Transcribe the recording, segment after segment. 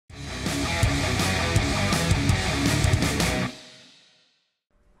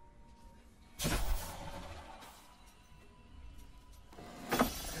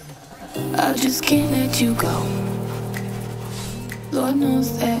just can't let you go. Lord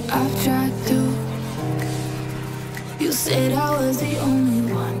knows that I've tried to. You said I was the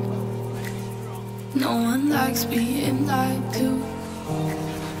only one. No one likes being lied to.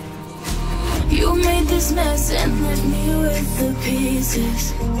 You made this mess and left me with the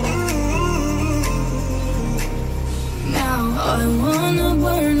pieces. Now I wanna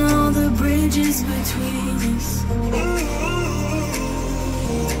burn all the bridges between us.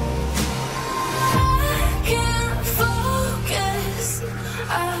 I can't focus,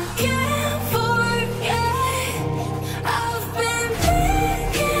 I can't forget. I've been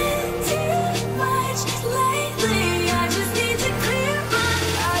thinking too much lately. I just need to clear my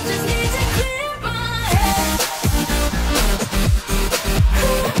head.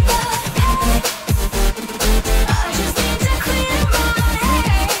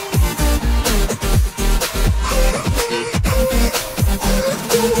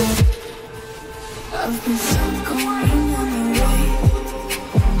 I've been stuck going on my way,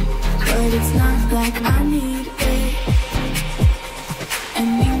 but it's not like I need it. And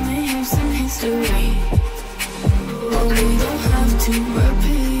we may have some history, but we don't have to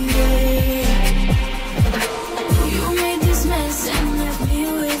repeat it. You made this mess and left me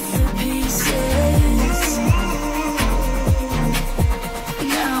with the pieces.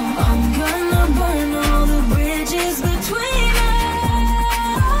 Now I'm gonna burn all the bridges between us.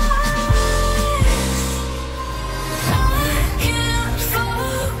 I can't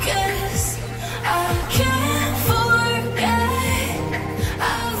focus, I can't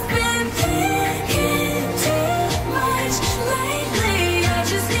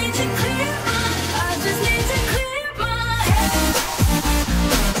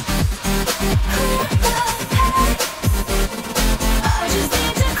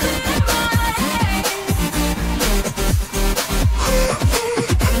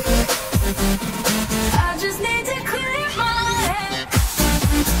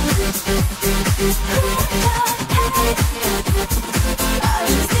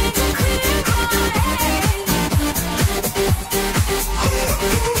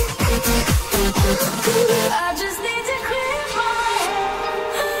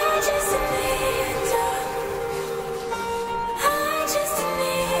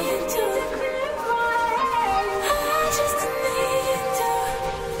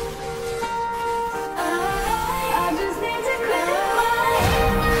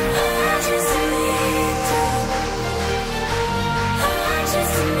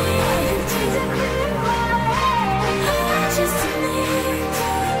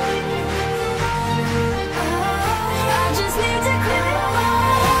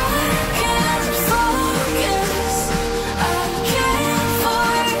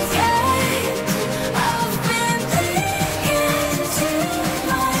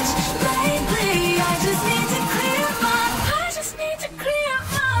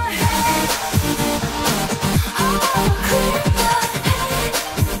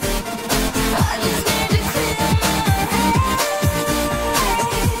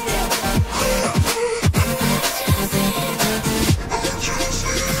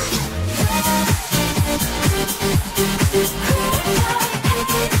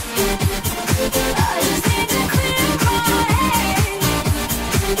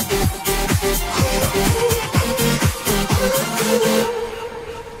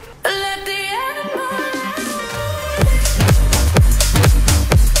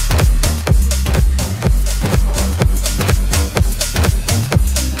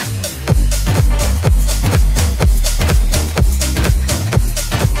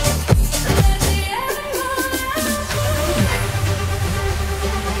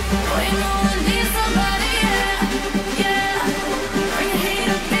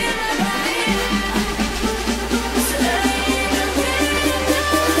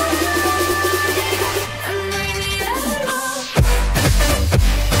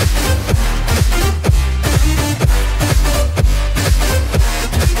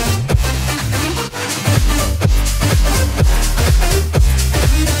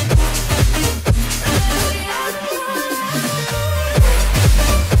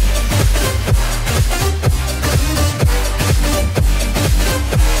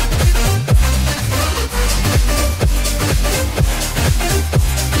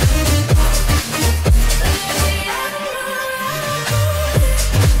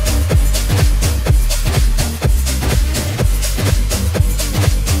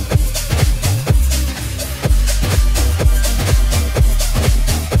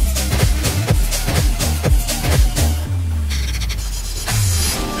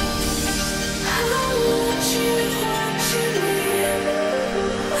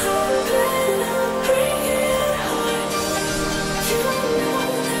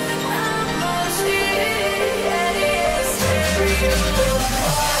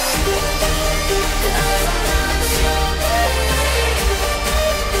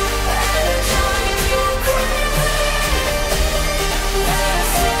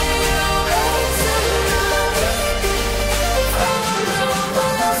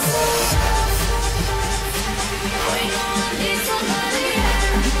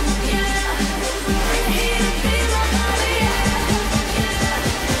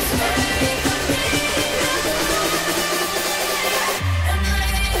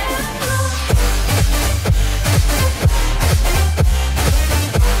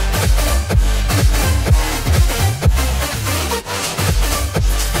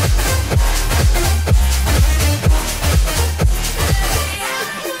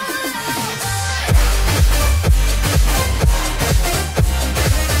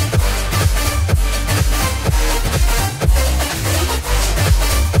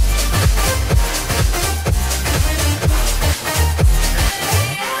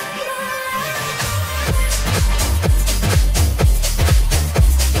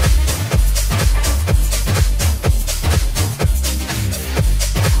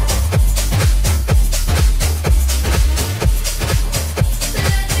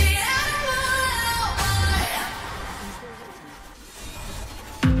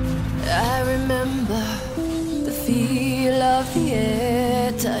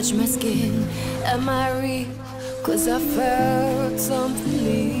touch my skin. Am I real? Cause I felt something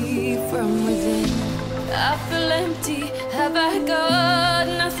leave from within. I feel empty. Have I got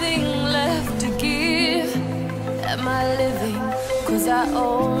nothing left to give? Am I living? Cause I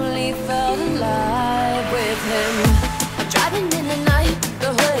only felt alive with him. I'm driving in the night,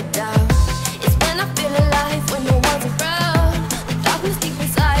 the hood down. It's when I feel alive, when no one's around. The darkness deep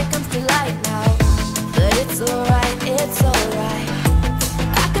inside comes to light now. But it's alright, it's alright.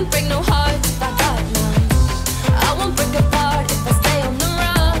 I can break no hearts if I got none. I won't break apart if I stay on the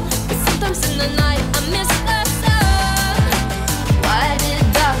run. But sometimes in the night I miss the sun. Why did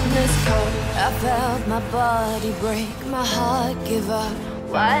darkness come? I felt my body break, my heart give up.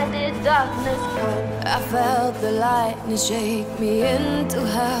 Why did darkness come? I felt the lightning shake me into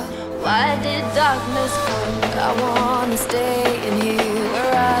hell. Why did darkness come? I wanna stay in here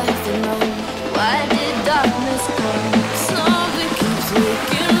where I belong. Why did darkness come? Something keeps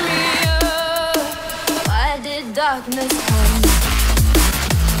waking me up. Why did darkness come?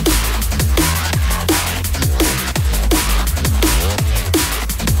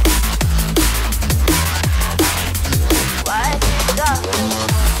 Why did darkness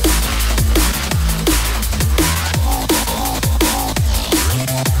come?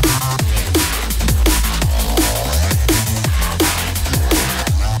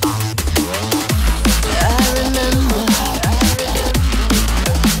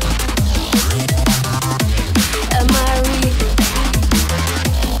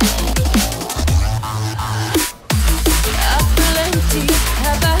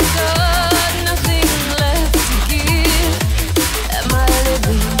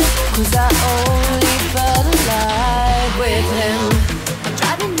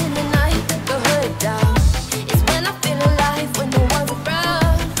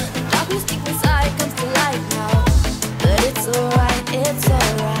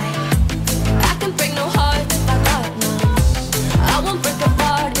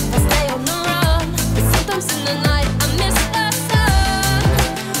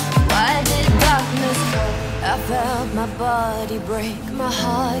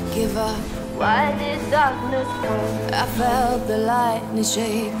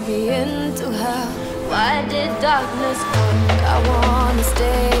 Shake me into hell. Why did darkness come? I wanna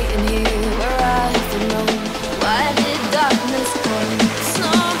stay in here where I belong. Why did darkness come?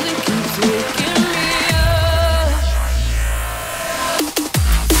 Something keeps waking me up.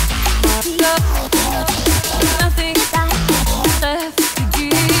 Nothing left to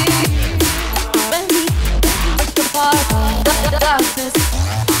give. When we break apart, the darkness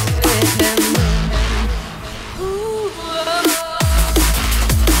with him.